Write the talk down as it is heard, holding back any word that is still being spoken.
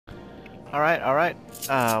Alright.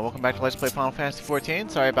 Welcome back to Let's Play Final Fantasy XIV.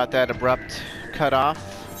 Sorry about that abrupt cutoff,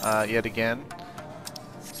 yet again.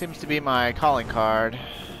 Seems to be my calling card.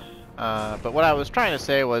 But what I was trying to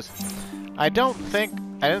say was, I didn't think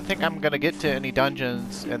I'm gonna get to any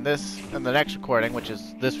dungeons in the next recording, which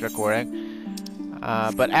is this recording.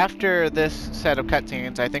 But after this set of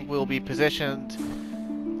cutscenes, I think we'll be positioned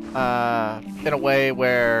in a way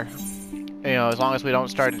where, you know, as long as we don't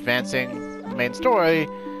start advancing the main story,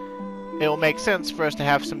 it will make sense for us to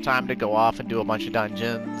have some time to go off and do a bunch of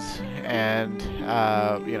dungeons and,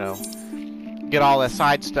 you know, get all the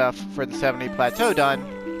side stuff for the 70 plateau done.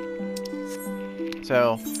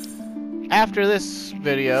 So, after this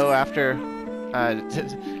video, I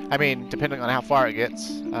mean, depending on how far it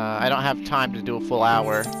gets, I don't have time to do a full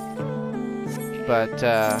hour, but,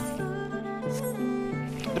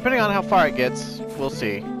 depending on how far it gets, we'll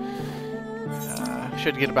see.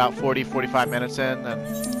 Should get about 40-45 minutes in,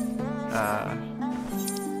 and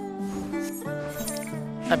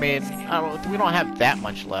I mean, we don't have that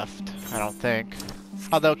much left, I don't think.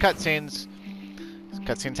 Although cutscenes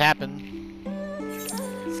happen.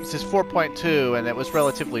 This is 4.2, and it was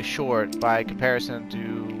relatively short by comparison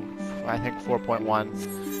to, I think,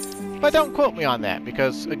 4.1. But don't quote me on that,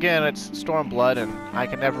 because again, it's Stormblood, and I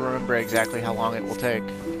can never remember exactly how long it will take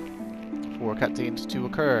for cutscenes to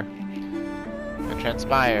occur and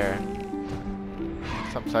transpire.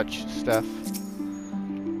 Some such stuff.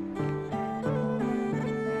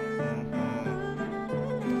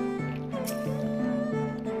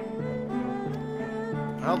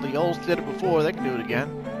 Well, the Yols did it before, they can do it again.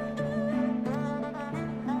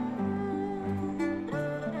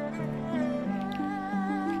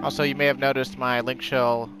 Also, you may have noticed my link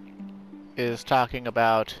shell is talking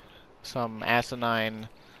about some asinine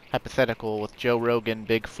hypothetical with Joe Rogan,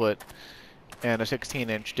 Bigfoot, and a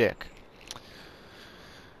 16-inch dick.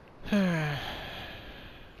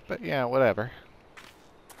 But yeah, whatever.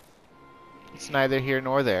 It's neither here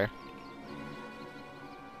nor there.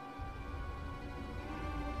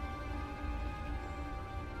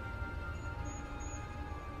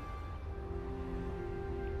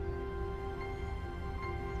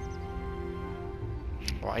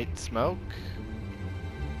 White smoke?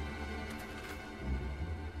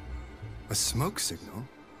 A smoke signal?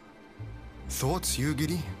 Thoughts,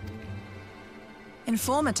 Yugiri? In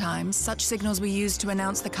former times, such signals were used to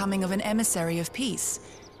announce the coming of an emissary of peace.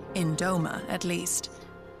 In Doma, at least.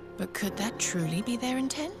 But could that truly be their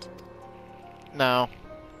intent? No.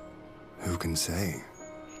 Who can say?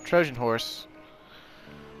 Trojan horse.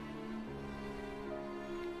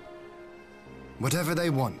 Whatever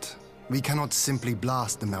they want, we cannot simply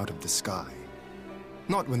blast them out of the sky.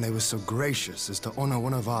 Not when they were so gracious as to honor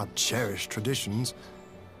one of our cherished traditions.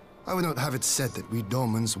 I would not have it said that we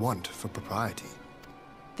Domans want for propriety.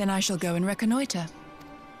 Then I shall go and reconnoiter.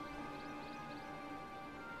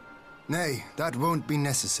 Nay, that won't be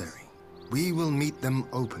necessary. We will meet them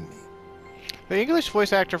openly. The English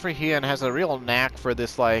voice actor for Hien has a real knack for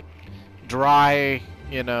this, like, dry,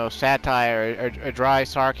 you know, satire or dry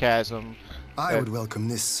sarcasm. I would welcome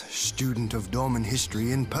this student of Doman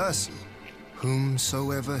history in person,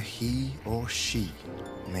 whomsoever he or she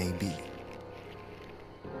may be.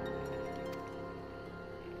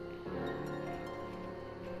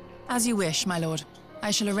 As you wish, my lord.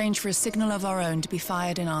 I shall arrange for a signal of our own to be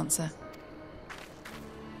fired in answer.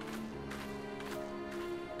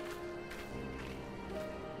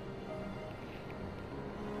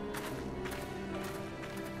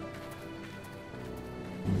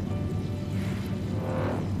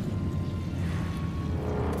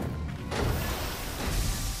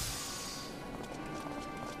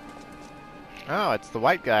 Oh, it's the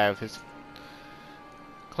white guy with his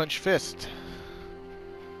clenched fist.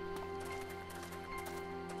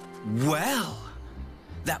 Well,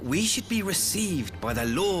 that we should be received by the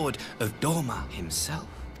Lord of Doma himself.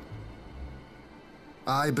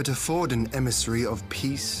 I but afford an emissary of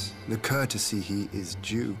peace the courtesy he is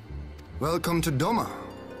due. Welcome to Doma,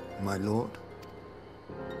 my lord.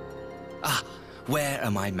 Ah, where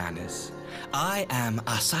are my manners? I am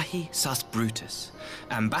Asahi Sus Brutus,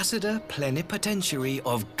 Ambassador Plenipotentiary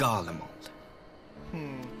of Garlemald.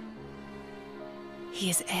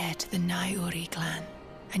 He is heir to the Naiuri clan,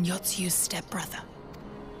 and Yotsu's stepbrother.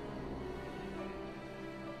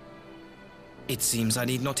 It seems I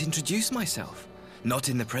need not introduce myself, not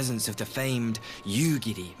in the presence of the famed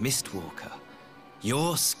Yugiri Mistwalker.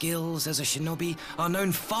 Your skills as a shinobi are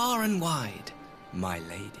known far and wide, my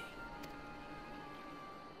lady.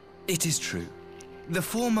 It is true, the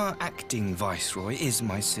former acting viceroy is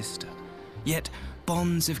my sister, yet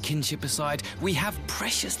bonds of kinship aside, we have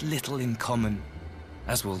precious little in common.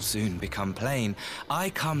 as will soon become plain, I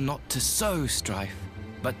come not to sow strife,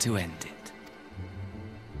 but to end it.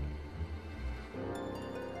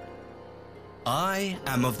 I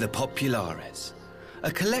am of the Populares,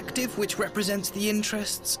 a collective which represents the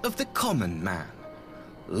interests of the common man.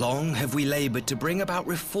 Long have we labored to bring about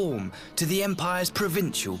reform to the Empire's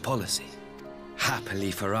provincial policy.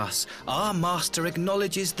 Happily for us, our master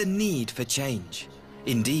acknowledges the need for change.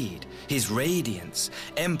 Indeed, His Radiance,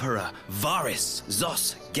 Emperor Varys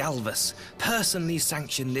Zos Galvus, personally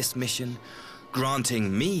sanctioned this mission,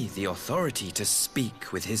 granting me the authority to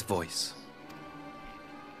speak with his voice.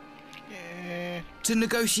 To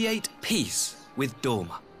negotiate peace with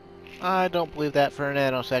Doma. I don't believe that for a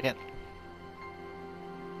nanosecond.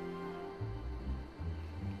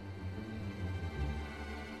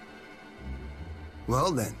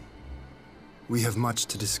 Well then, we have much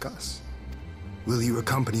to discuss. Will you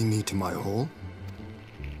accompany me to my hall?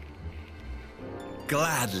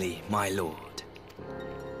 Gladly, my lord.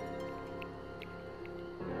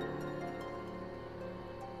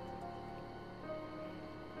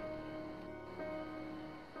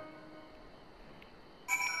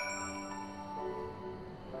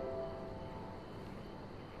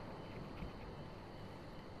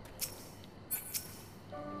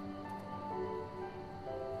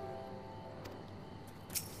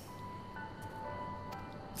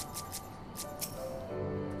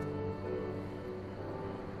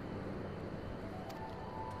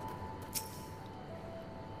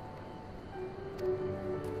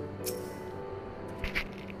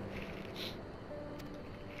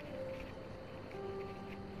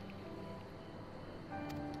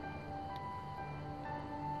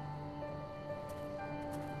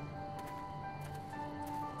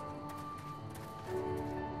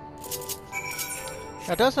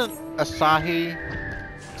 Now doesn't Asahi,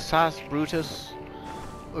 Sas Brutus,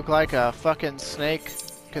 look like a fucking snake?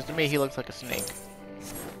 Because to me he looks like a snake.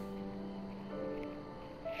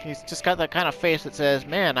 He's just got that kind of face that says,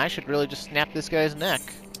 man, I should really just snap this guy's neck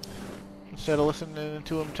instead of listening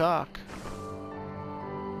to him talk.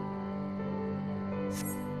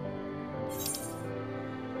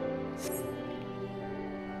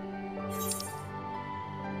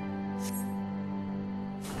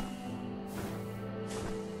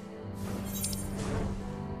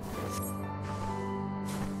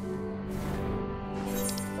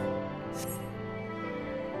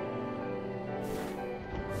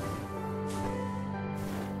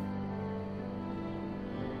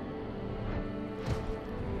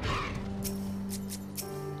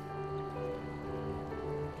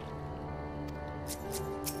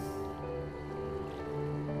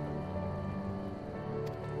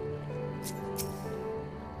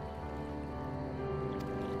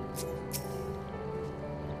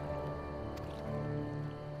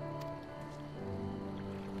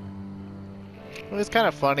 Well, it's kind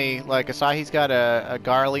of funny. Like Asahi's got a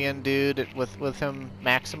Garlean dude with him,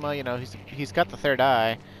 Maxima. You know, he's got the third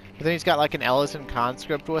eye, but then he's got like an Ellison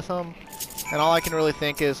conscript with him. And all I can really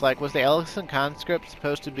think is like, was the Ellison conscript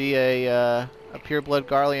supposed to be a pureblood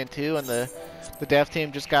Garlean too? And the dev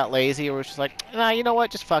team just got lazy, or was just like, nah, you know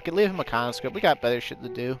what? Just fuck it, leave him a conscript. We got better shit to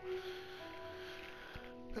do.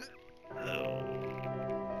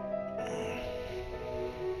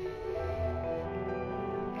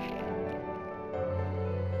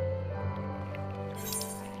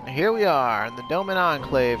 Here we are in the Doman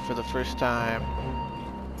Enclave for the first time.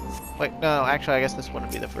 Wait, no, actually I guess this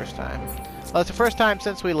wouldn't be the first time. Well, it's the first time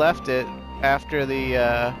since we left it after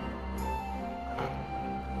the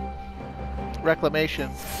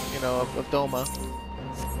reclamation, you know, of Doma.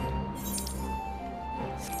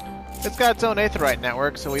 It's got its own Aetheryte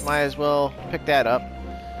network, so we might as well pick that up.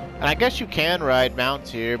 And I guess you can ride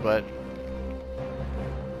mounts here, but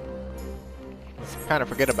kind of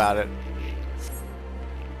forget about it.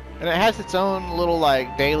 And it has its own little,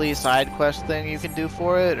 like, daily side quest thing you can do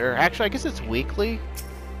for it. Or actually, I guess it's weekly.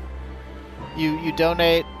 You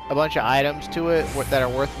donate a bunch of items to it that are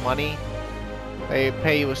worth money. They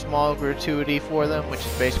pay you a small gratuity for them, which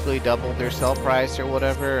is basically double their sell price or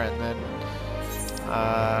whatever. And then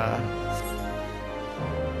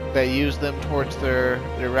they use them towards their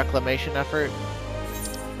reclamation effort.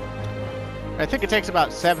 I think it takes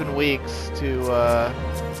about 7 weeks to...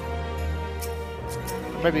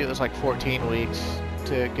 maybe it was like 14 weeks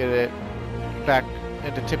to get it back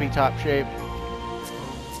into tippy-top shape.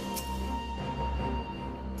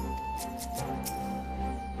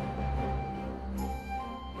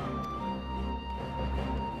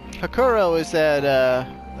 Hakuro is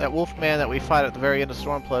that wolf man that we fought at the very end of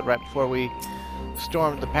Stormblood right before we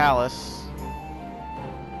stormed the palace.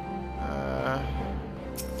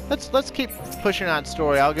 let's keep pushing on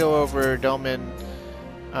story. I'll go over Doman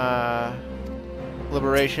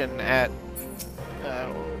Liberation at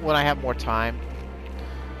when I have more time,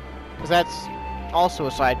 because that's also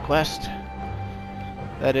a side quest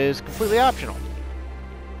that is completely optional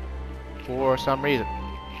for some reason.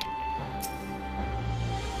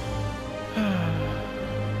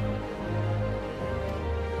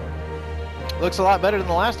 Looks a lot better than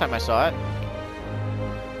the last time I saw it.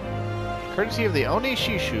 Courtesy of the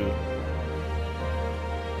Onishishu.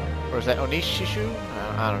 Or is that Onishishu?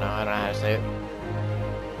 I don't know. I don't know how to say it.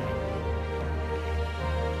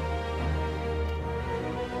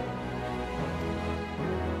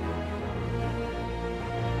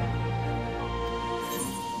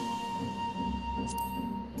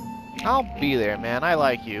 I'll be there, man. I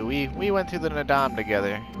like you. We went through the Nadam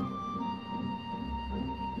together.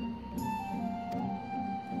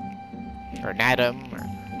 Or Nadam, or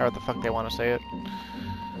however the fuck they want to say it.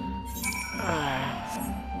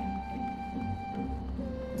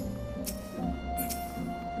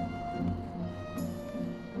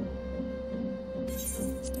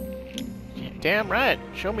 Damn right.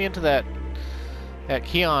 Show me into that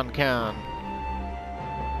Keon Khan.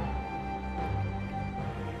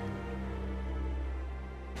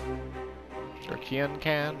 Or Keon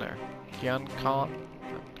Khan, or Keon Khan.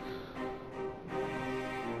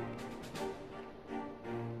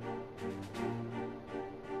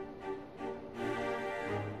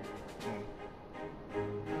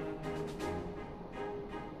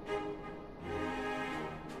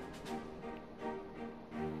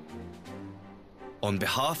 On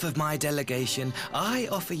behalf of my delegation, I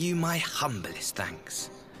offer you my humblest thanks.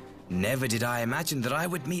 Never did I imagine that I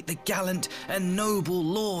would meet the gallant and noble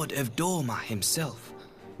Lord of Dorma himself,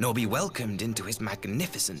 nor be welcomed into his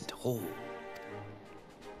magnificent hall.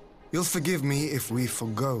 You'll forgive me if we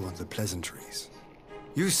forgo the pleasantries.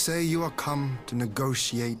 You say you are come to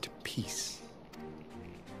negotiate peace.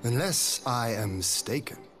 Unless I am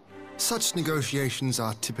mistaken, such negotiations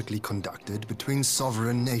are typically conducted between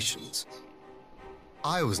sovereign nations.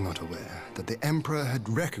 I was not aware that the Emperor had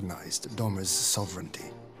recognized Dorma's sovereignty.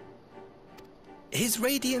 His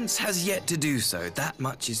Radiance has yet to do so, that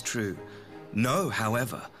much is true. Know,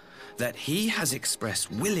 however, that he has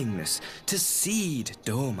expressed willingness to cede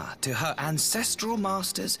Dorma to her ancestral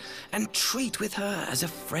masters and treat with her as a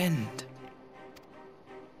friend.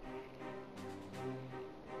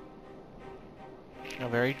 How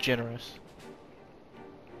very generous.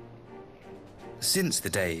 Since the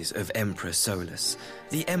days of Emperor Solus,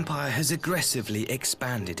 the Empire has aggressively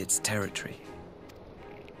expanded its territory.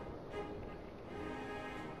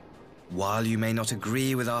 While you may not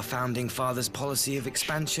agree with our founding father's policy of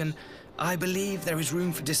expansion, I believe there is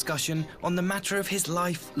room for discussion on the matter of his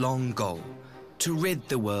lifelong goal, to rid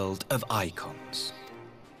the world of icons.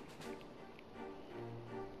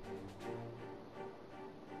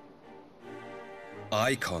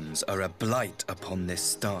 Icons are a blight upon this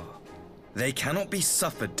star. They cannot be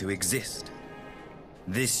suffered to exist.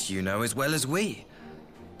 This you know as well as we.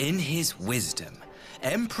 In his wisdom,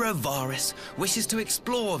 Emperor Varus wishes to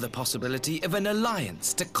explore the possibility of an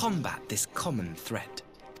alliance to combat this common threat.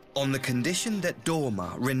 On the condition that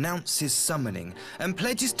Dorma renounces summoning and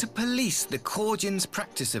pledges to police the Korgians'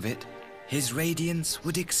 practice of it, his Radiance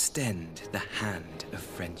would extend the hand of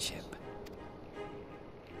friendship.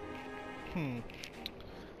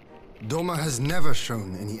 Dorma has never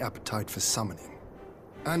shown any appetite for summoning,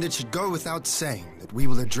 and it should go without saying that we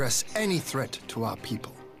will address any threat to our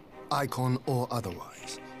people, icon or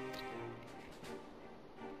otherwise.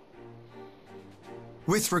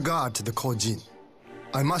 With regard to the Korjin,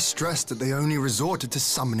 I must stress that they only resorted to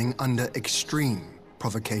summoning under extreme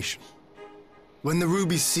provocation. When the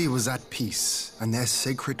Ruby Sea was at peace and their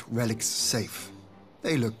sacred relics safe,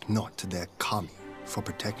 they looked not to their kami for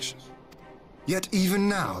protection. Yet even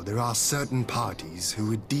now, there are certain parties who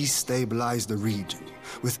would destabilize the region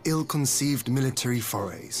with ill-conceived military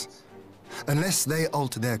forays. Unless they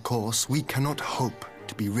alter their course, we cannot hope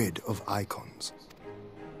to be rid of icons.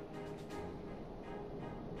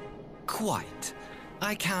 Quite.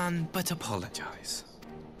 I can but apologize.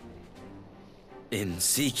 In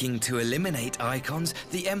seeking to eliminate icons,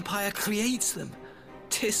 the Empire creates them.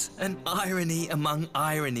 'Tis an irony among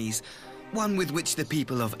ironies, one with which the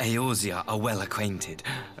people of Eorzea are well acquainted,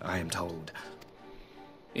 I am told.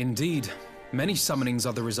 Indeed. Many summonings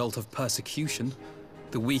are the result of persecution,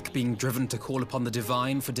 the weak being driven to call upon the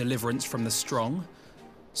divine for deliverance from the strong.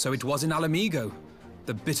 So it was in Alamigo,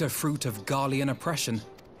 the bitter fruit of Garlean oppression.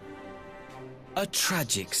 A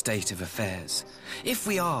tragic state of affairs. If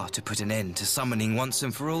we are to put an end to summoning once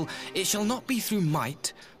and for all, it shall not be through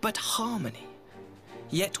might, but harmony.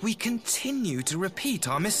 Yet we continue to repeat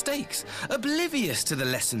our mistakes, oblivious to the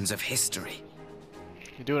lessons of history.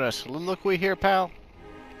 You doing a soliloquy here, pal?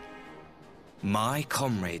 My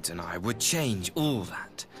comrades and I would change all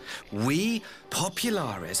that. We,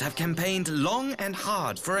 Populares, have campaigned long and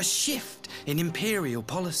hard for a shift in imperial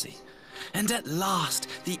policy. And at last,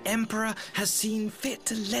 the Emperor has seen fit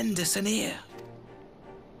to lend us an ear.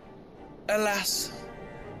 Alas,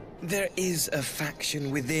 there is a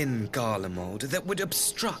faction within Garlemald that would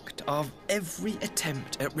obstruct our every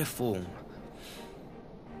attempt at reform.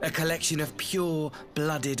 A collection of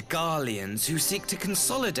pure-blooded Garleans who seek to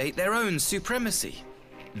consolidate their own supremacy.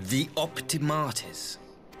 The Optimates.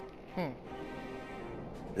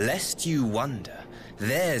 Lest you wonder,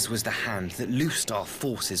 theirs was the hand that loosed our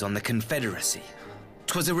forces on the Confederacy.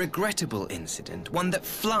 'Twas a regrettable incident, one that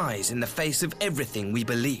flies in the face of everything we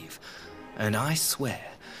believe. And I swear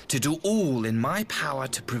to do all in my power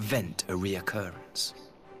to prevent a reoccurrence.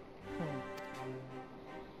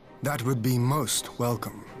 That would be most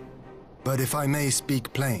welcome. But if I may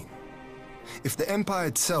speak plain, if the Empire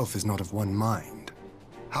itself is not of one mind,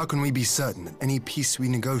 how can we be certain that any peace we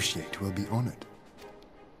negotiate will be honored?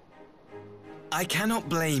 I cannot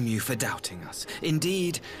blame you for doubting us.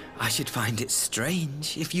 Indeed, I should find it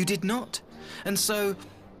strange if you did not. And so,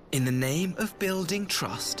 in the name of building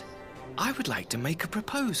trust, I would like to make a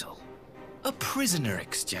proposal. A prisoner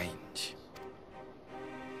exchange.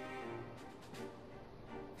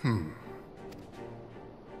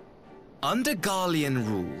 Under Garlean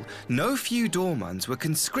rule, no few Dormans were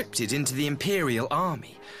conscripted into the Imperial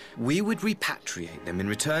Army. We would repatriate them in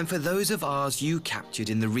return for those of ours you captured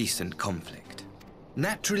in the recent conflict.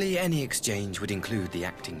 Naturally, any exchange would include the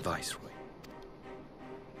acting Viceroy.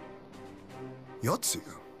 Yotsu?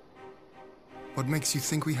 What makes you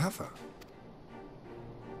think we have her?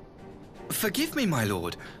 Forgive me, my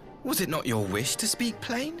lord. Was it not your wish to speak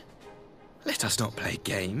plain? Let us not play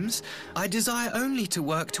games. I desire only to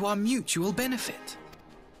work to our mutual benefit.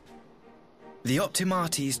 The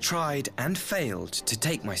Optimates tried and failed to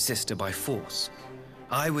take my sister by force.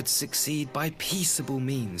 I would succeed by peaceable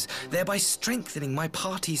means, thereby strengthening my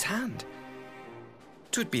party's hand.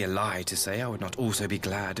 'Twould be a lie to say I would not also be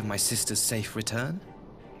glad of my sister's safe return.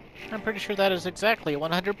 I'm pretty sure that is exactly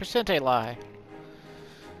 100% a lie.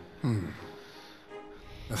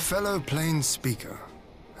 A fellow plain speaker.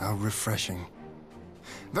 How refreshing.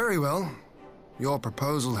 Very well. Your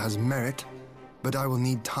proposal has merit, but I will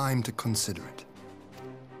need time to consider it.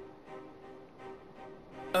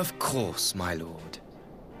 Of course, my lord.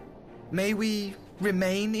 May we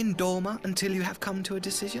remain in Dorma until you have come to a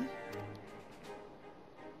decision?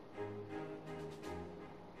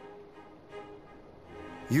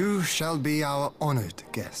 You shall be our honored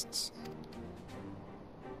guests.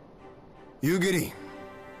 Yugiri,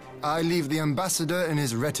 I leave the ambassador and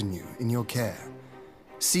his retinue in your care.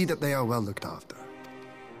 See that they are well looked after.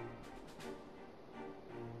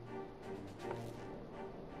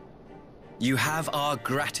 You have our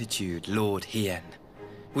gratitude, Lord Hien.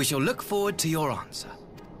 We shall look forward to your answer.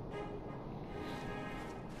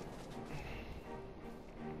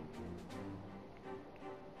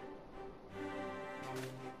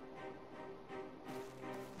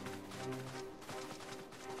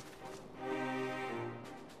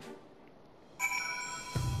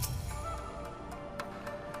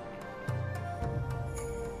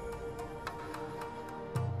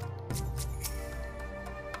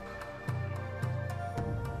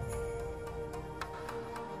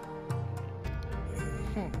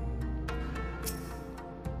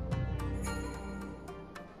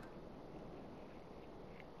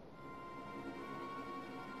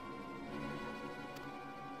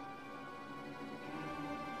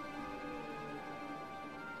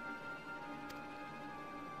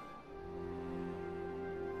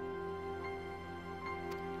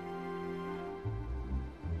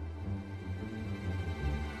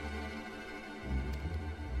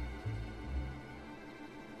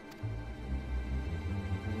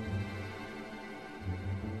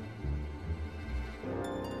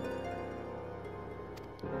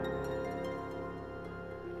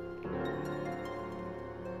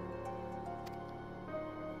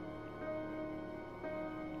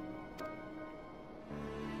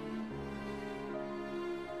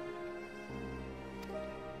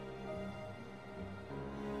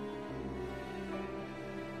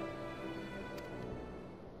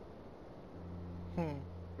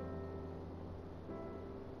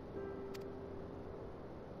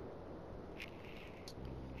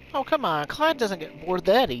 Oh, come on. Clyde doesn't get bored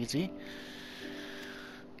that easy.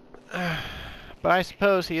 But I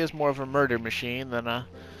suppose he is more of a murder machine than a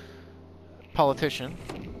politician.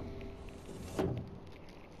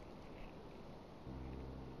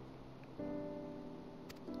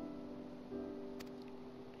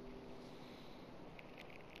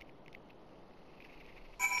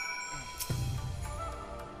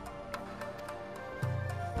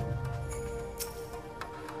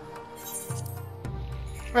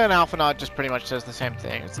 And Alphanaut just pretty much says the same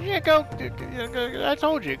thing. It's, yeah, go, I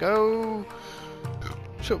told you, go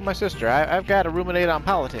shoot my sister. I've got to ruminate on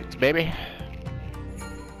politics, baby.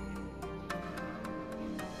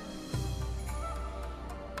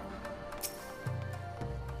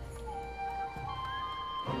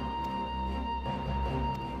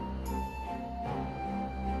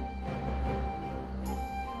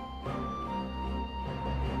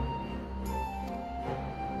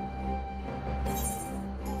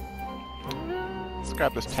 Let's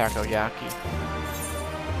grab this takoyaki.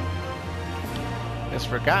 His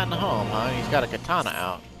forgotten home, huh? He's got a katana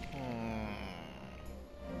out.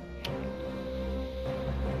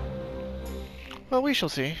 Well, we shall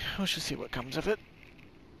see. We shall see what comes of it.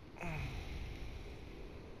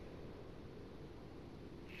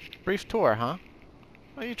 Brief tour, huh?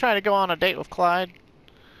 Are you trying to go on a date with Clyde?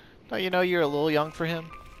 Don't you know you're a little young for him?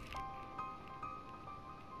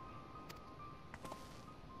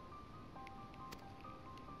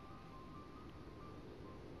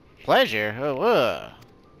 Pleasure? Oh,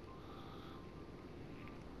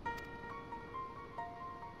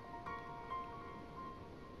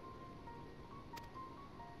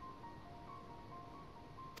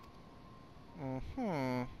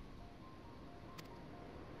 Mm-hmm.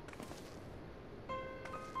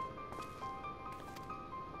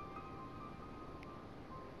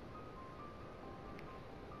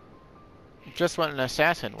 Just what an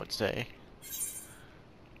assassin would say.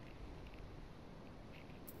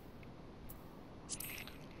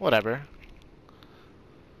 Whatever.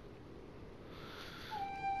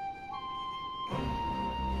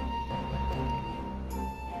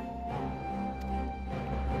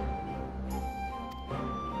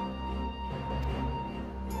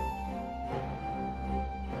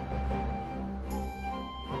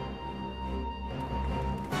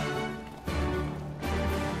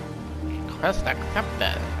 Quest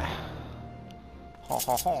accepted. Ho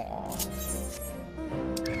ho ho.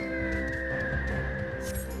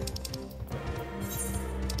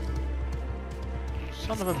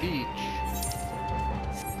 Son of a beach.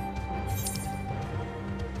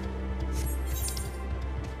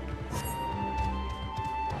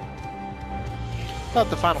 Love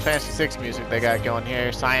the Final Fantasy VI music they got going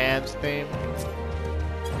here. Cyan's theme.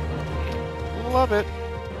 Love it.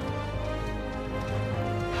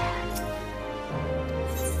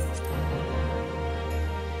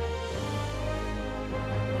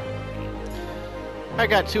 I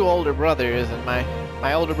got two older brothers, and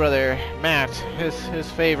my older brother Matt, his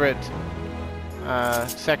favorite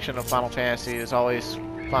section of Final Fantasy is always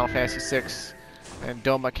Final Fantasy VI and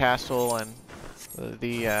Doma Castle and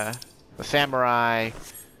the samurai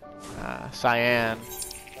Cyan,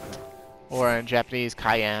 or in Japanese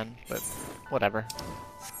Cayenne, but whatever.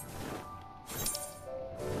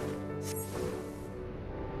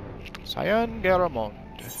 Cyan Garamond.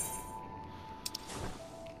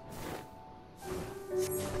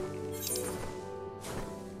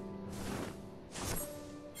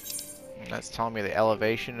 That's telling me the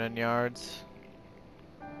elevation in yards,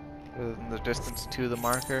 rather than the distance to the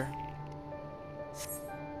marker.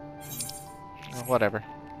 Whatever.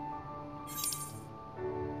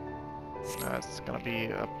 It's gonna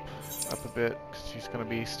be up a bit, because she's gonna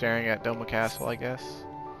be staring at Doma Castle, I guess.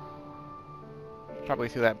 Probably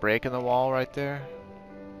through that break in the wall right there.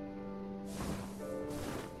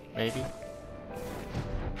 Maybe.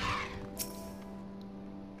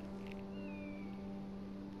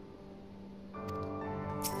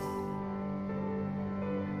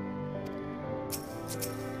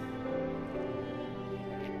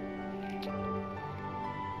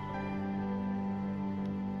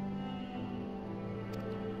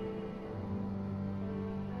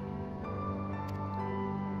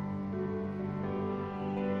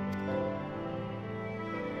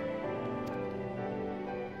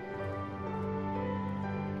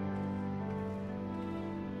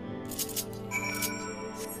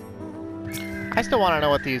 I still want to know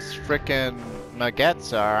what these frickin'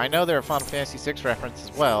 maguettes are. I know they're a Final Fantasy VI reference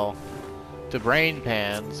as well to brain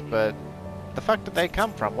pans, but the fuck did they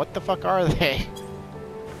come from? What the fuck are they?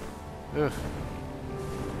 Ugh.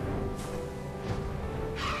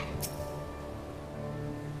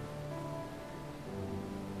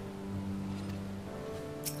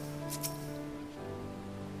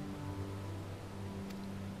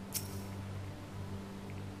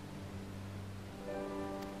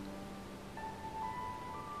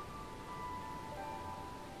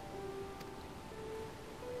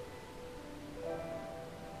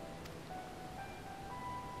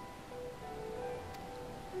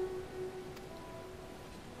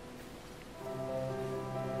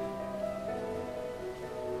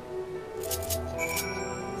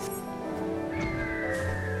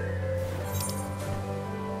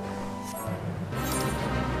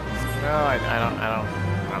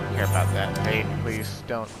 I don't care about that. Hey, please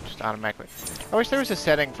don't just automatically. I wish there was a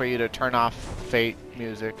setting for you to turn off Fate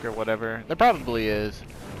music or whatever. There probably is,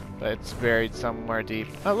 but it's buried somewhere deep.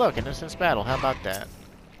 Oh look, an instance battle. How about that?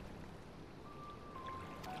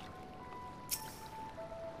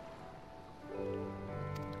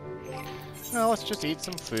 Well, let's just eat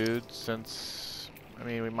some food since, I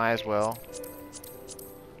mean, we might as well.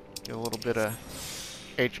 Get a little bit of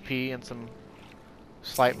HP and some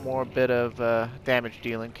slight more bit of damage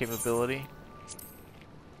dealing capability.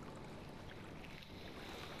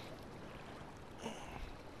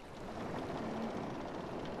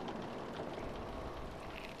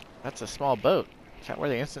 That's a small boat. Is that where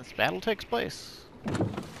the instance battle takes place?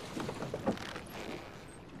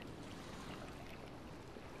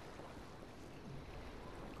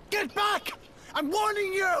 Get back! I'm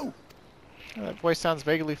warning you! Oh, that voice sounds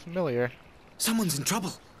vaguely familiar. Someone's in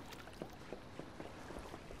trouble.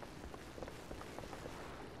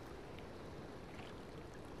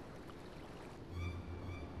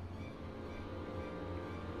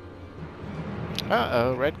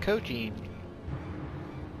 Uh-oh, Red Koji.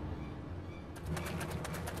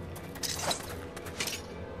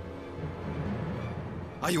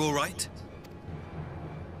 Are you all right?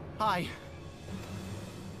 Hi.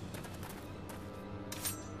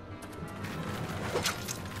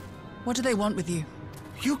 What do they want with you?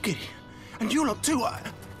 Yuki, and you lot too.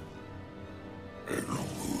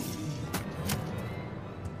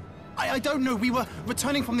 I don't know. We were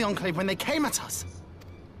returning from the Enclave when they came at us.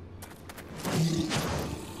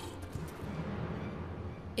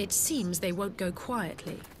 It seems they won't go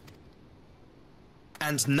quietly.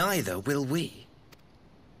 And neither will we.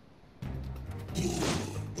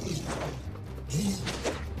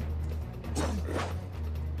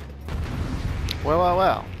 Well, well,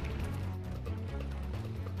 well.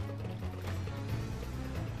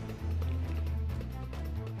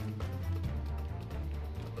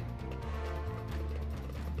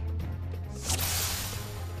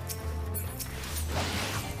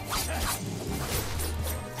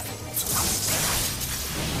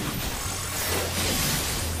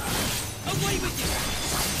 Away with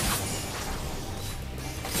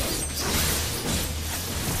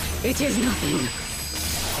you! It is nothing.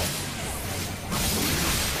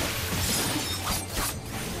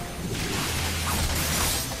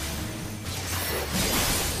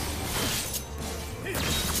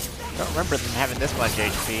 I don't remember them having this much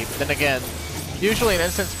HP, but then again, usually in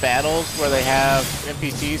instance battles where they have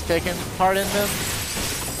NPCs taking part in them,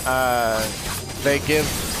 they give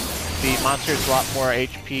the monsters a lot more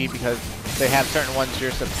HP because they have certain ones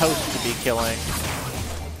you're supposed to be killing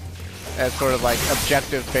as sort of like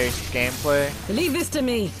objective-based gameplay. Leave this to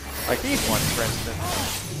me. Like these ones, for instance.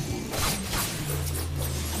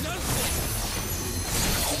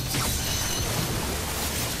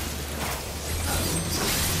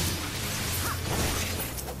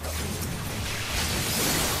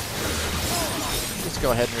 Just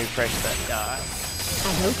go ahead and refresh that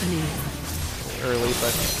An opening. early,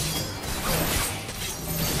 but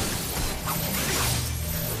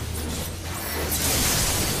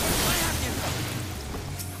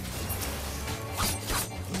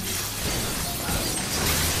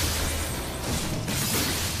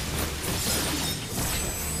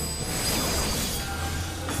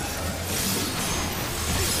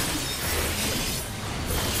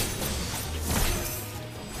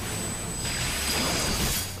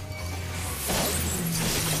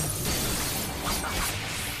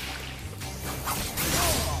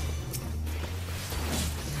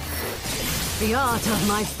The art of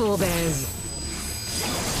my forebears.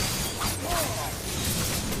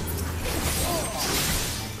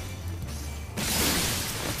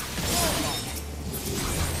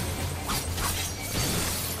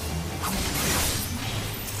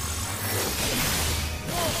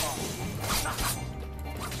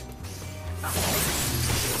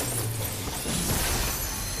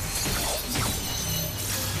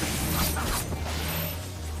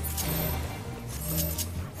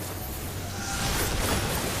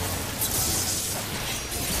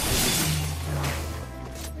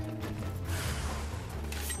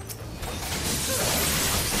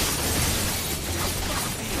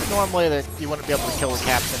 normally that you wouldn't be able to kill the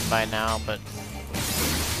captain by now, but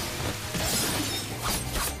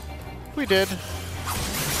we did.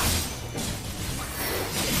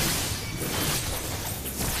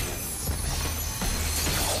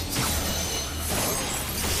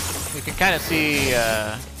 You can kind of see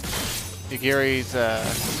Yagiri's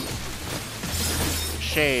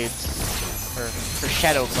shades, or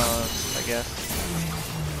shadow bones, I guess.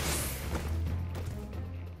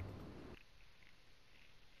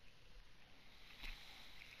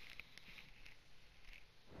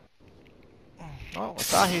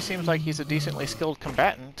 Asahi seems like he's a decently skilled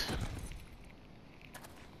combatant.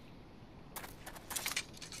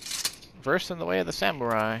 Versed in the way of the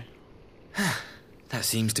samurai. That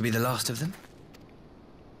seems to be the last of them.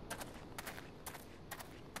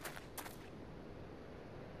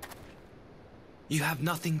 You have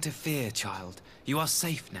nothing to fear, child. You are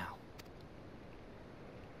safe now.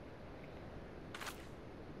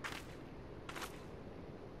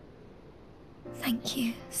 Thank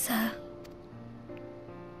you, sir.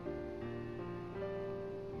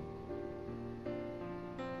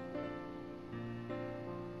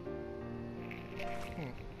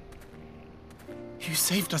 You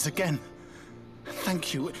saved us again.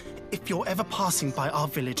 Thank you. If you're ever passing by our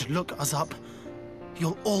village, look us up.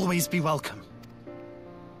 You'll always be welcome.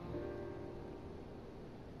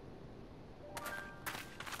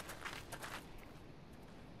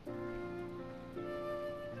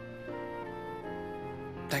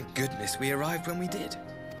 Thank goodness we arrived when we did.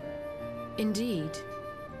 Indeed.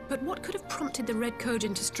 But what could have prompted the Red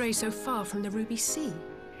Kojin to stray so far from the Ruby Sea?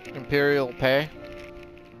 Imperial pay.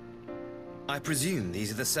 I presume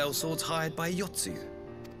these are the sellswords hired by Yotsu.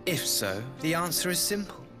 If so, the answer is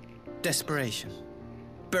simple. Desperation.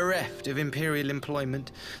 Bereft of Imperial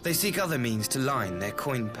employment, they seek other means to line their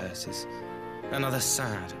coin purses. Another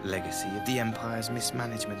sad legacy of the Empire's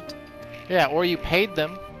mismanagement. Yeah, or you paid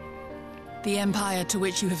them. The Empire to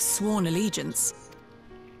which you have sworn allegiance.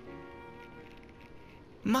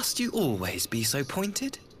 Must you always be so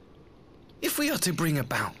pointed? If we are to bring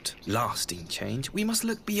about lasting change, we must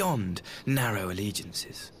look beyond narrow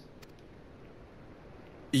allegiances.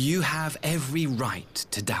 You have every right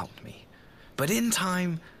to doubt me, but in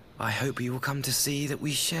time, I hope you will come to see that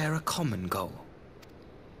we share a common goal.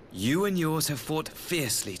 You and yours have fought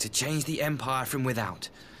fiercely to change the Empire from without,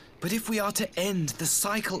 but if we are to end the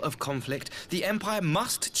cycle of conflict, the Empire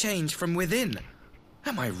must change from within.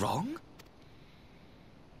 Am I wrong?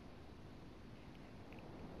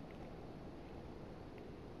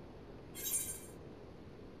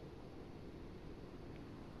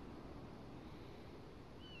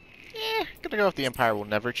 Gonna go if the Empire will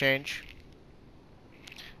never change.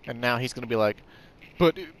 And now he's gonna be like,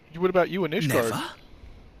 but what about you and Ishgard? Never?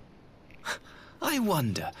 I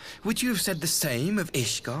wonder, would you have said the same of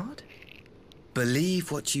Ishgard?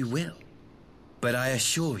 Believe what you will, but I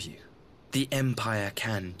assure you, the Empire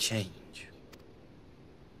can change.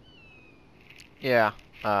 Yeah,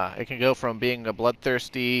 it can go from being a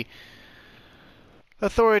bloodthirsty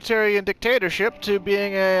authoritarian dictatorship to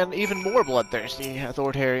being an even more bloodthirsty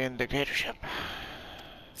authoritarian dictatorship.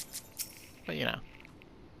 But you know.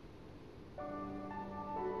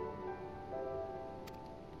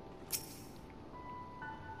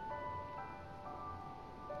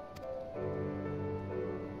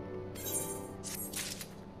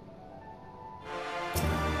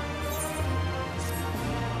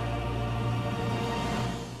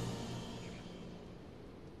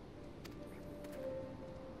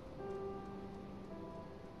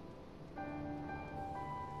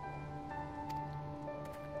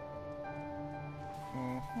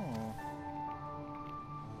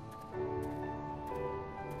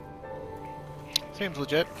 Seems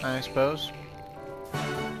legit, I suppose.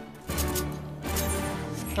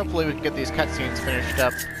 Hopefully we can get these cutscenes finished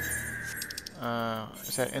up.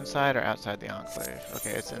 Is that inside or outside the Enclave?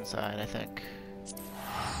 Okay, it's inside, I think.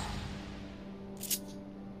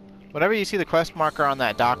 Whenever you see the quest marker on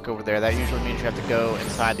that dock over there, that usually means you have to go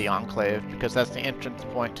inside the Enclave, because that's the entrance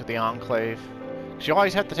point to the Enclave. Because you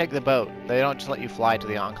always have to take the boat. They don't just let you fly to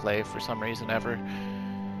the Enclave for some reason ever.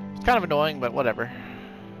 It's kind of annoying, but whatever.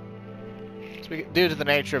 Due to the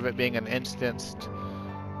nature of it being an instanced...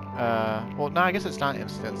 well, no, I guess it's not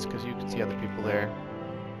instanced, because you can see other people there.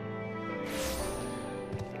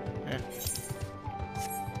 Yeah.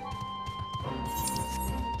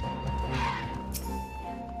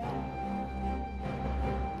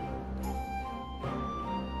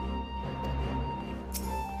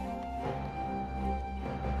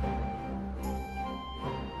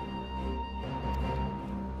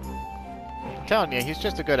 I'm telling you, he's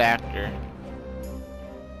just a good actor.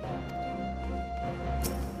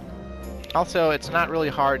 Also, it's not really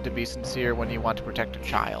hard to be sincere when you want to protect a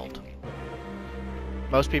child.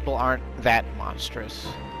 Most people aren't that monstrous.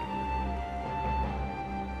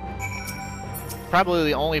 Probably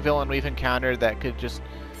the only villain we've encountered that could just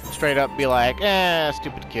straight up be like,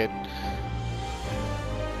 stupid kid.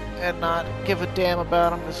 And not give a damn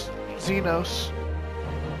about him is Xenos.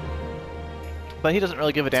 But he doesn't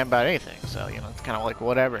really give a damn about anything, so, you know, it's kind of like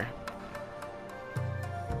whatever.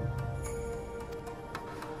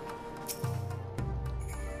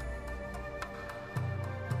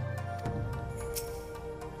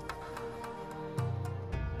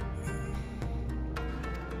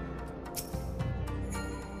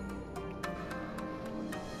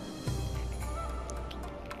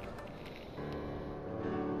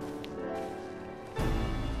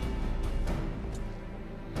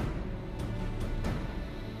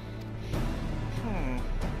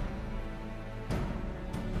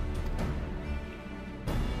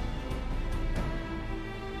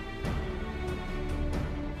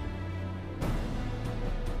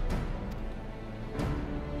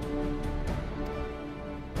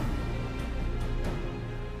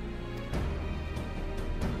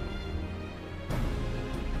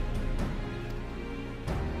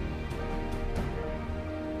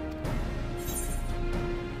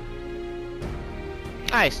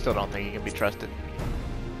 I still don't think he can be trusted.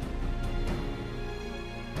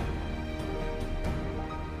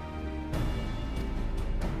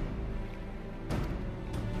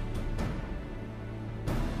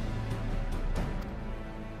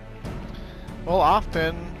 Well,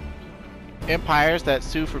 often empires that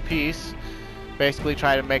sue for peace basically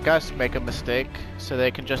try to make us make a mistake so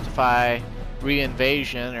they can justify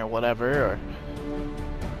re-invasion or whatever, or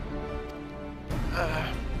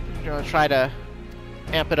you know, try to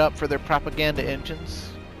amp it up for their propaganda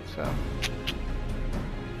engines. So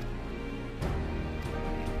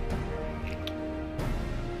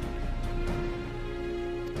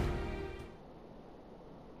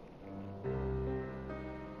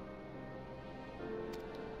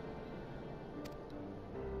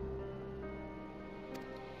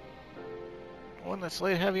one that's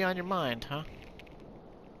laid heavy on your mind, huh?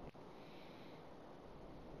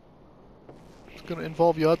 It's gonna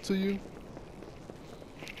involve Yatsuyu?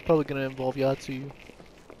 Probably gonna involve Yatsuyu.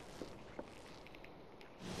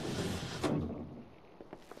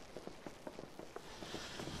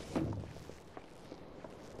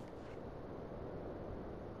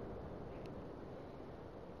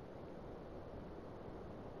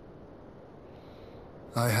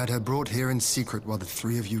 I had her brought here in secret while the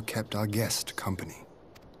three of you kept our guest company.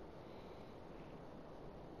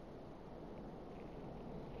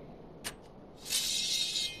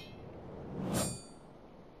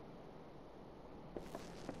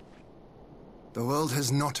 The world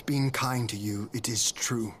has not been kind to you, it is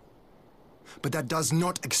true. But that does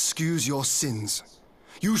not excuse your sins.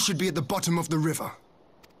 You should be at the bottom of the river.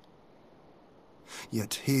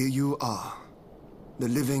 Yet here you are, the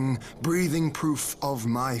living, breathing proof of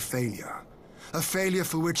my failure. A failure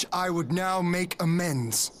for which I would now make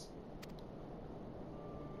amends.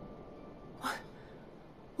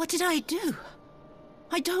 What did I do?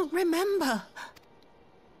 I don't remember.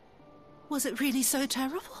 Was it really so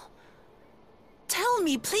terrible? Tell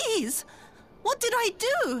me, please! What did I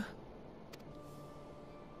do?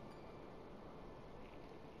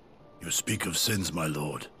 You speak of sins, my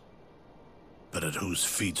lord. But at whose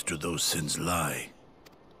feet do those sins lie?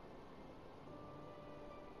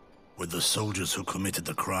 With the soldiers who committed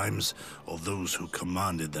the crimes, or those who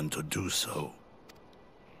commanded them to do so?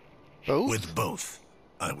 Both? With both,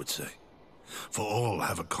 I would say. For all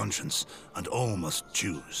have a conscience, and all must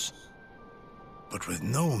choose. But with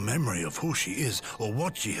no memory of who she is, or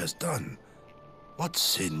what she has done, what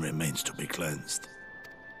sin remains to be cleansed?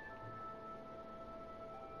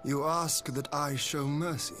 You ask that I show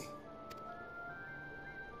mercy.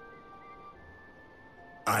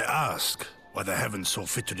 I ask why the heavens saw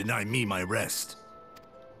fit to deny me my rest.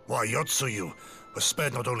 Why Yotsuyu was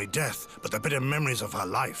spared not only death, but the bitter memories of her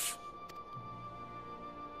life.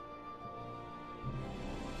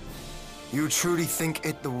 You truly think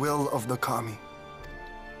it the will of the Kami?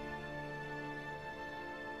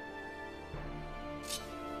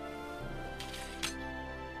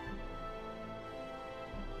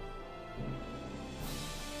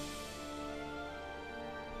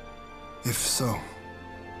 If so,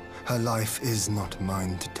 her life is not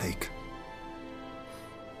mine to take.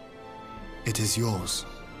 It is yours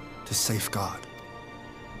to safeguard.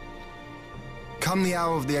 Come the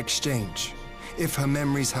hour of the exchange, if her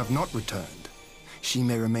memories have not returned, she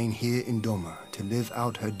may remain here in Doma to live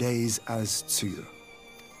out her days as Tsuyu.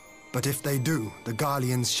 But if they do, the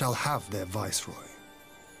Guardians shall have their viceroy.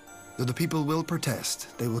 Though the people will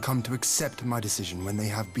protest, they will come to accept my decision when they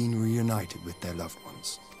have been reunited with their loved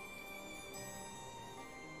ones.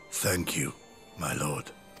 Thank you, my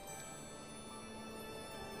lord.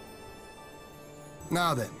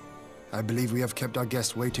 Now then, I believe we have kept our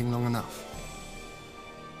guest waiting long enough.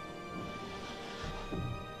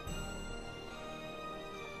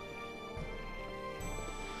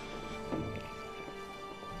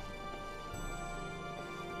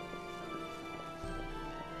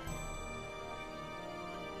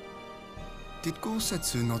 Did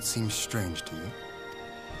Gosetsu not seem strange to you?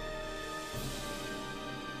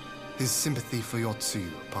 His sympathy for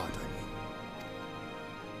Yotsuyu apart, I mean.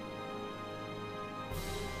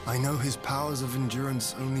 I know his powers of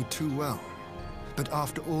endurance only too well, but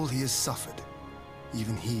after all he has suffered,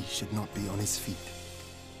 even he should not be on his feet.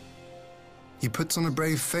 He puts on a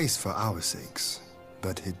brave face for our sakes,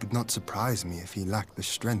 but it would not surprise me if he lacked the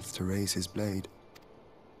strength to raise his blade.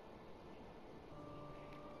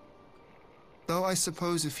 Though I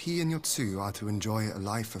suppose if he and Yotsuyu are to enjoy a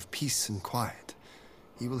life of peace and quiet,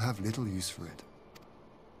 he will have little use for it.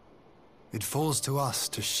 It falls to us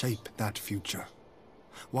to shape that future,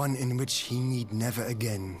 one in which he need never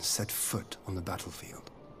again set foot on the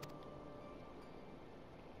battlefield.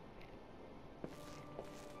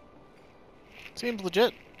 Seems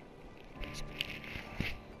legit.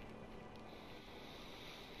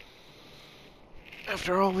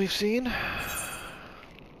 After all we've seen.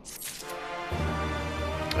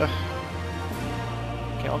 Ugh.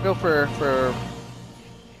 Okay, I'll go for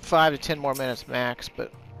 5 to 10 more minutes max,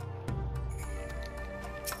 but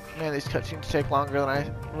man, these cutscenes take longer than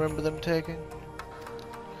I remember them taking.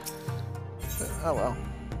 But, oh well.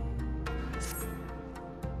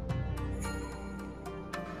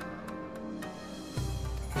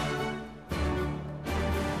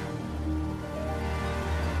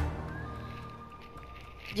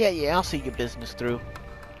 Yeah, I'll see your business through.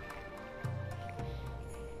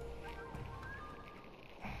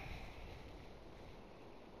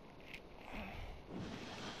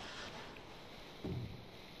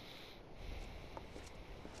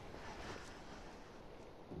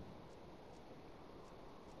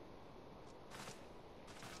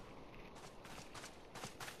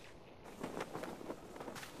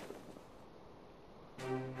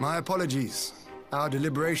 My apologies. Our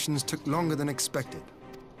deliberations took longer than expected.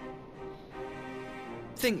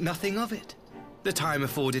 Think nothing of it. The time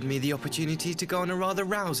afforded me the opportunity to go on a rather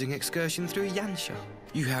rousing excursion through Yansha.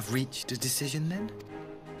 You have reached a decision then?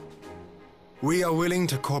 We are willing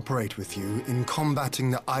to cooperate with you in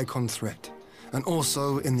combating the Icon threat, and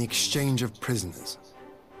also in the exchange of prisoners.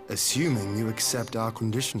 Assuming you accept our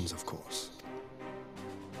conditions, of course.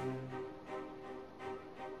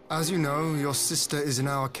 As you know, your sister is in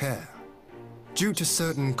our care. Due to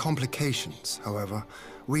certain complications, however,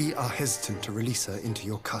 we are hesitant to release her into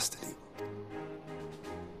your custody.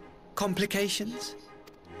 Complications?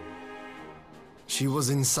 She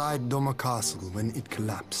was inside Doma Castle when it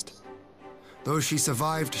collapsed. Though she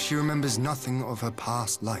survived, she remembers nothing of her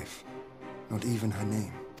past life, not even her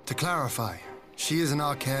name. To clarify, she is in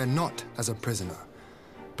our care not as a prisoner,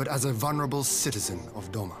 but as a vulnerable citizen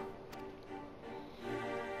of Doma.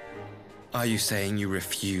 Are you saying you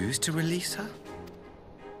refuse to release her?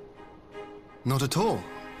 Not at all.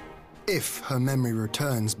 If her memory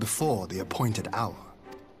returns before the appointed hour.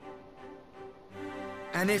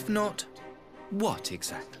 And if not, what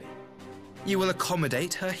exactly? You will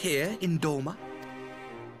accommodate her here in Doma?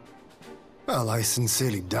 Well, I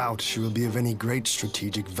sincerely doubt she will be of any great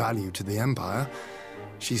strategic value to the Empire.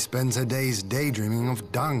 She spends her days daydreaming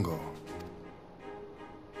of Dango.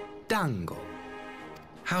 Dango?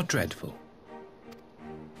 How dreadful.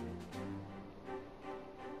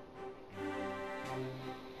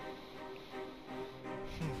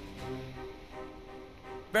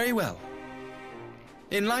 Very well.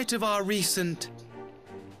 In light of our recent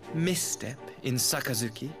misstep in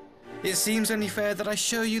Sakazuki, it seems only fair that I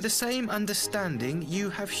show you the same understanding you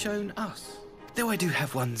have shown us. Though I do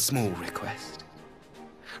have one small request.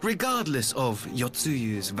 Regardless of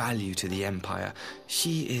Yotsuyu's value to the Empire,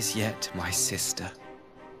 she is yet my sister.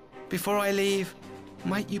 Before I leave,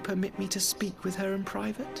 might you permit me to speak with her in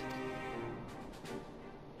private?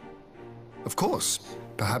 Of course.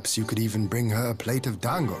 Perhaps you could even bring her a plate of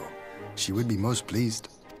dango. She would be most pleased.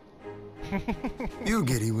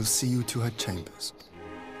 Yugiri will see you to her chambers.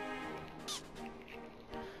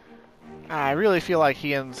 I really feel like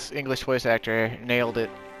Heian's English voice actor nailed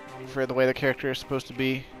it for the way the character is supposed to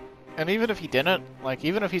be. And even if he didn't, like,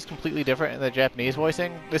 even if he's completely different in the Japanese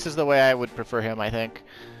voicing, this is the way I would prefer him, I think.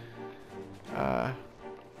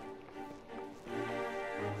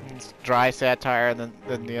 It's dry satire, and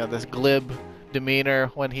then you know, this glib demeanor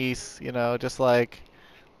when he's, you know, just like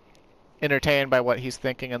entertained by what he's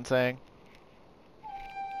thinking and saying.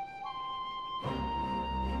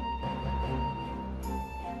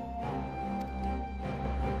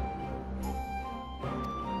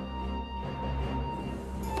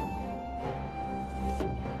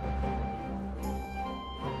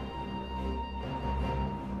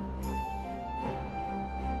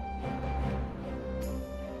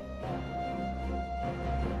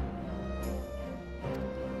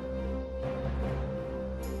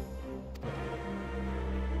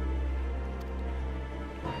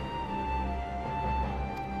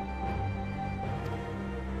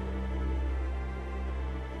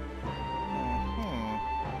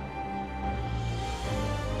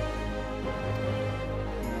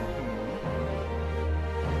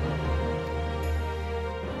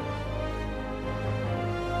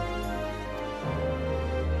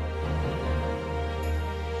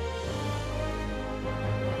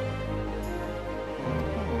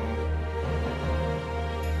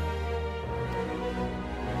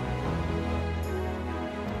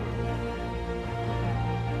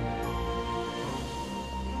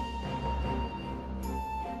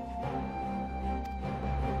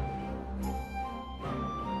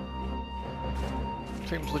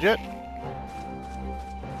 Seems legit.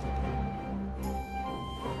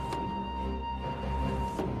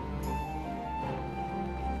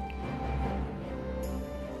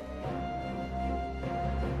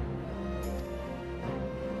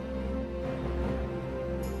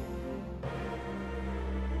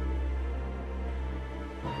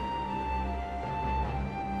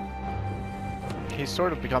 he's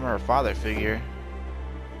sort of become her father figure.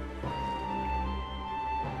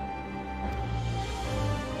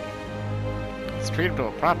 Let's treat him to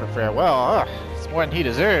a proper farewell. Ugh, it's more than he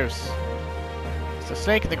deserves. It's a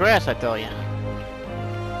snake in the grass, I tell you.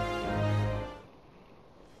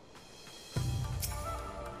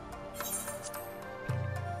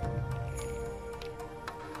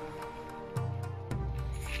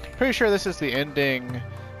 Pretty sure this is the ending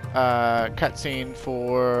cutscene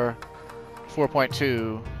for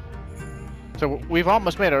 4.2. So we've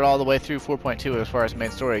almost made it all the way through 4.2 as far as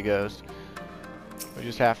main story goes. We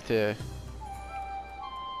just have to...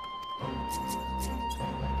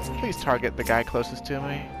 Please target the guy closest to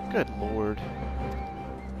me. Good lord.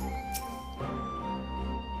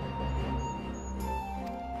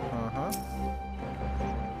 Uh-huh.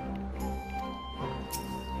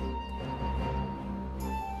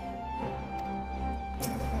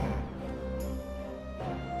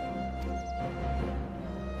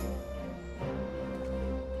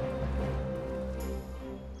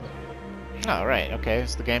 Oh, right, okay,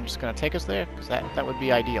 is the game just gonna take us there? Because that would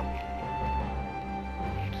be ideal.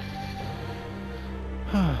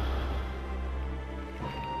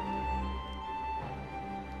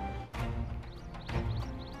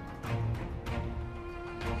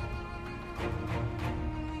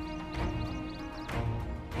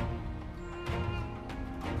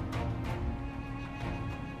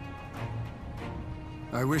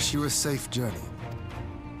 I wish you a safe journey.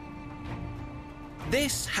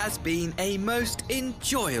 This has been a most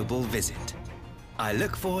enjoyable visit. I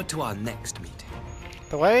look forward to our next meeting.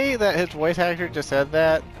 The way that his voice actor just said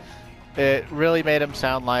that, it really made him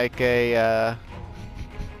sound like a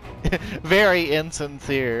very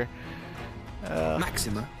insincere.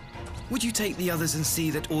 Maxima, would you take the others and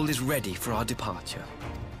see that all is ready for our departure?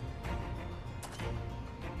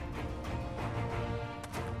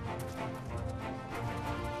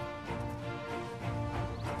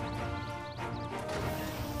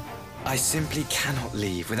 I simply cannot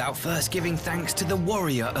leave without first giving thanks to the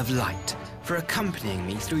Warrior of Light for accompanying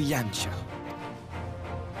me through Yansha.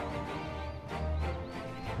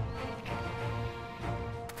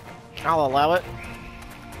 I'll allow it.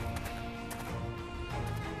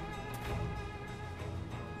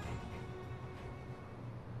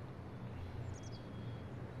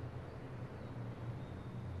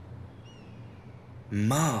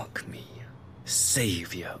 Mark me,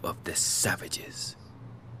 savior of the savages.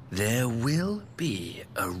 There will be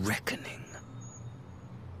a reckoning.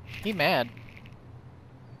 He mad.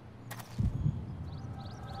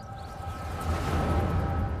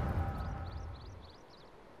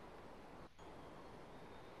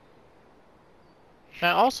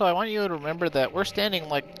 Now also, I want you to remember that we're standing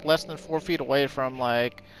like less than 4 feet away from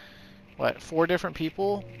like, what, 4 different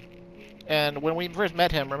people? And when we first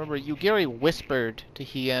met him, remember, Yugiri whispered to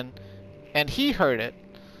Hien, and he heard it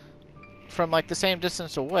from like the same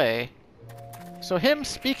distance away. So him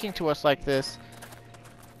speaking to us like this,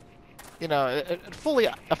 you know, a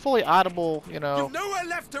fully audible, you know. You've nowhere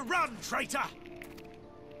left to run, traitor!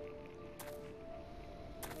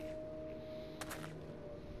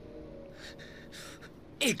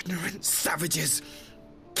 Ignorant savages!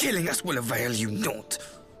 Killing us will avail you naught.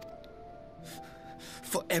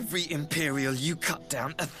 For every Imperial you cut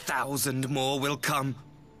down, 1,000 more will come.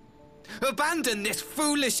 Abandon this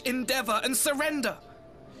foolish endeavor and surrender.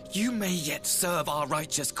 You may yet serve our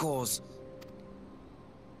righteous cause.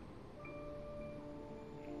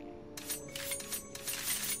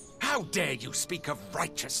 How dare you speak of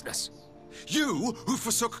righteousness? You who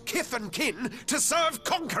forsook kith and kin to serve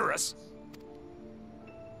conquerors!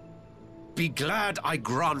 Be glad I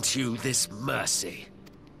grant you this mercy.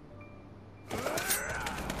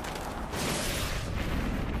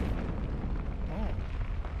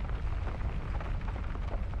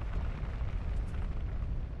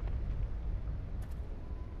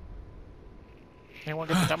 Anyone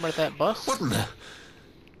get the number of that bus? What in the...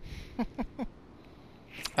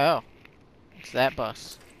 Oh, it's that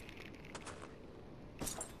bus.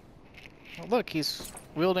 Oh, look, he's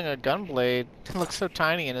wielding a gunblade. It looks so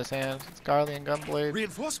tiny in his hands. It's Garlean gunblade.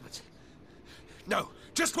 Reinforcements? No,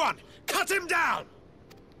 just one! Cut him down!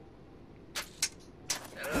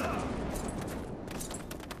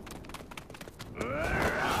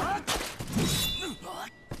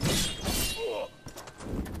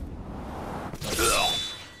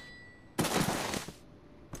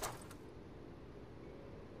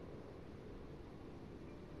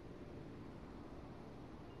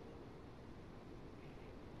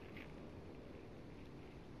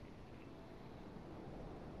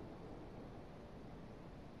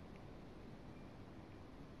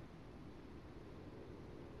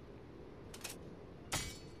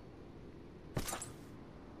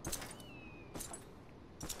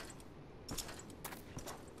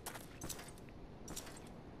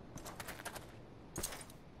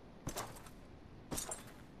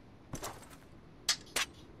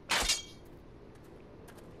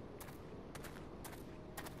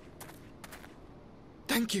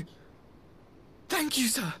 Thank you. Thank you,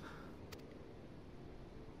 sir.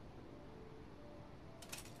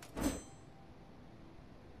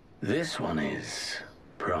 This one is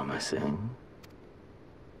promising.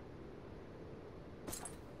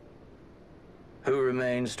 Who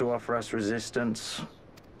remains to offer us resistance?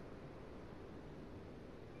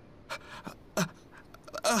 A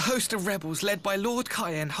host of rebels led by Lord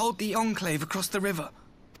Cayenne hold the Enclave across the river.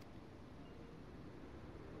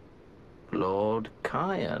 Lord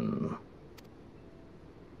Cayenne?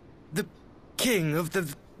 The king of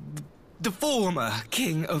the former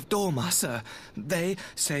king of Dorma, sir. They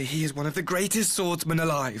say he is one of the greatest swordsmen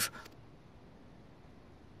alive.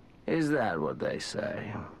 Is that what they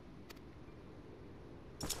say?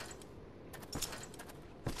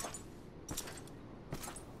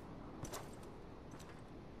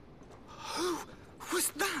 Who was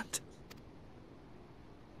that?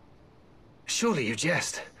 Surely you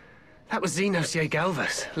jest. That was Xenos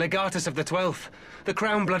Galvus, Legatus of the 12th, the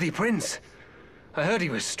Crown Bloody Prince. I heard he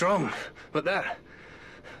was strong, but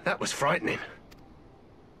that was frightening.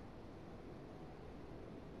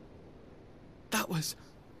 That was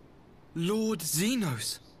Lord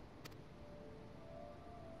Xenos.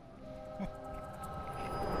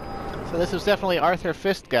 So this was definitely Arthur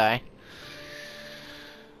Fist guy.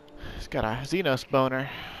 He's got a Xenos boner.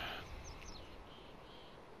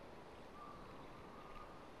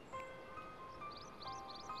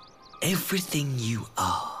 Everything you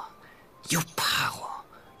are, your power,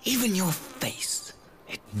 even your face,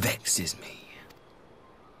 it vexes me.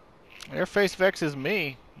 Your face vexes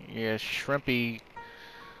me, you shrimpy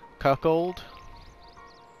cuckold.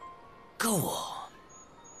 Go on.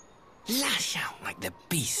 Lash out like the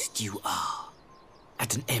beast you are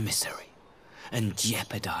at an emissary and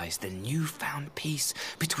jeopardize the newfound peace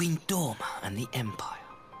between Dorma and the Empire.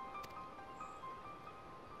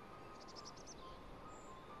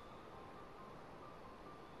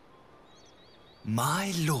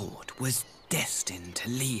 My lord was destined to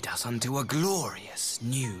lead us unto a glorious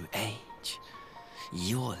new age.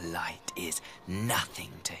 Your light is nothing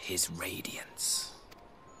to his radiance.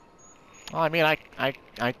 Well, I mean,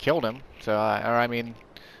 I killed him, so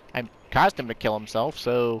I caused him to kill himself,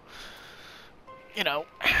 so, you know.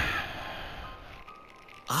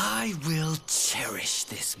 I will cherish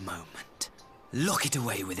this moment, lock it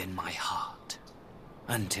away within my heart,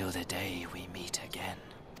 until the day we meet again.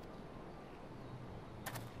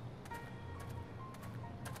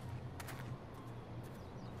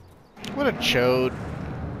 What a chode.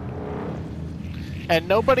 And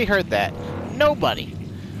nobody heard that. Nobody.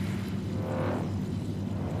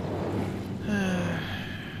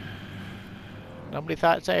 Nobody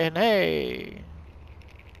thought saying, hey.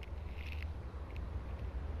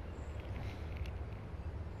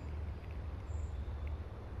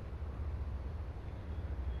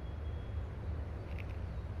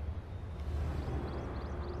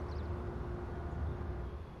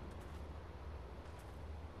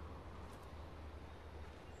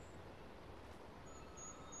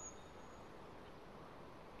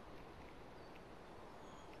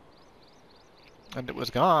 And it was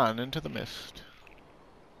gone into the mist.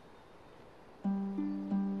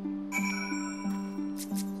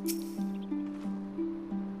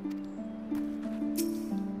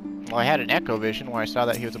 Well, I had an echo vision where I saw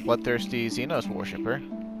that he was a bloodthirsty Xenos worshipper.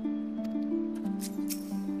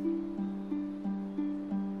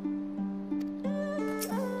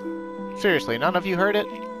 Seriously, none of you heard it?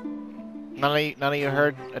 None of you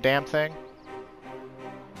heard a damn thing?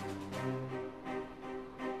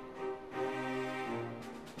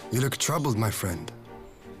 You look troubled, my friend.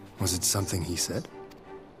 Was it something he said?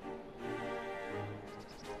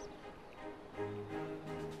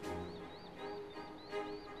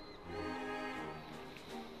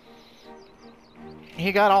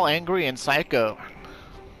 He got all angry and psycho.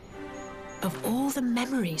 Of all the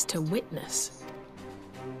memories to witness.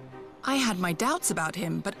 I had my doubts about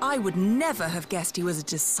him, but I would never have guessed he was a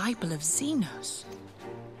disciple of Xenos.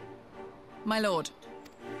 My lord.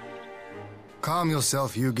 Calm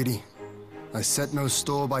yourself, Ugiri. I set no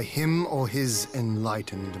store by him or his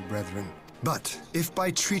enlightened brethren. But if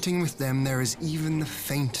by treating with them there is even the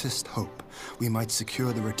faintest hope, we might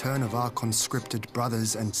secure the return of our conscripted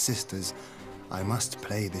brothers and sisters, I must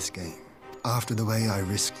play this game. After the way I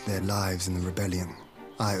risked their lives in the rebellion,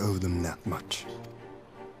 I owe them that much.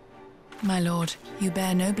 My lord, you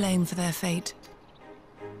bear no blame for their fate.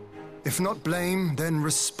 If not blame, then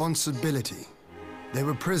responsibility. They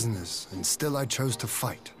were prisoners, and still I chose to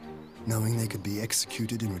fight, knowing they could be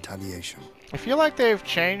executed in retaliation. I feel like they've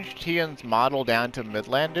changed Tian's model down to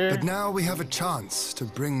Midlander. But now we have a chance to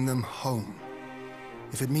bring them home.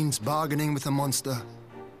 If it means bargaining with the monster,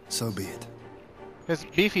 so be it. His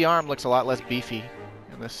beefy arm looks a lot less beefy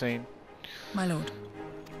in this scene. My lord.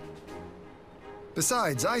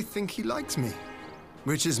 Besides, I think he likes me,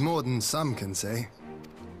 which is more than some can say.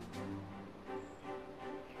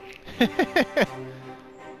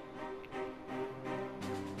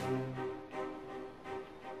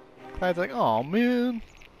 Clyde's like, oh man.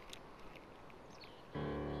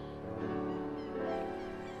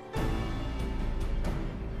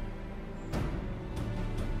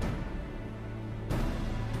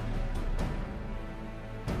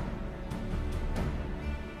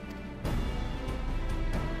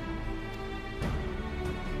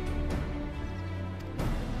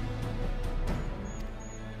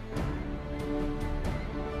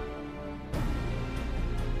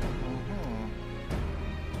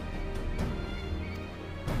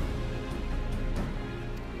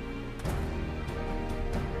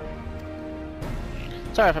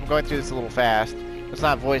 Sorry if I'm going through this a little fast. It's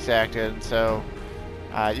not voice acted, so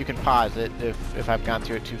you can pause it if I've gone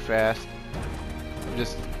through it too fast.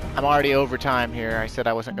 I'm already over time here. I said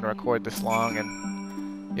I wasn't going to record this long,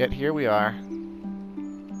 and yet here we are.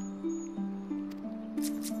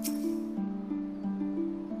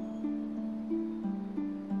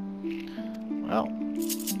 Well,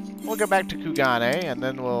 we'll go back to Kugane, and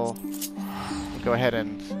then we'll go ahead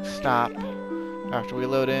and stop after we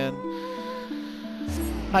load in.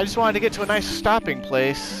 I just wanted to get to a nice stopping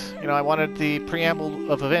place. You know, I wanted the preamble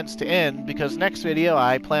of events to end because next video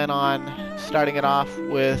I plan on starting it off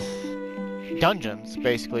with dungeons,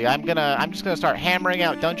 basically. I'm just gonna start hammering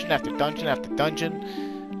out dungeon after dungeon after dungeon.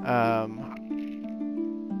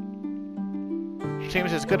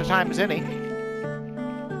 Seems as good a time as any.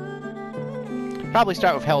 Probably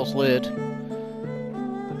start with Hell's Lid.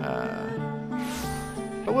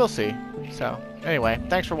 But we'll see. So, anyway,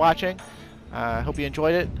 thanks for watching. Hope you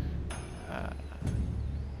enjoyed it.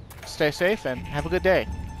 Stay safe and have a good day.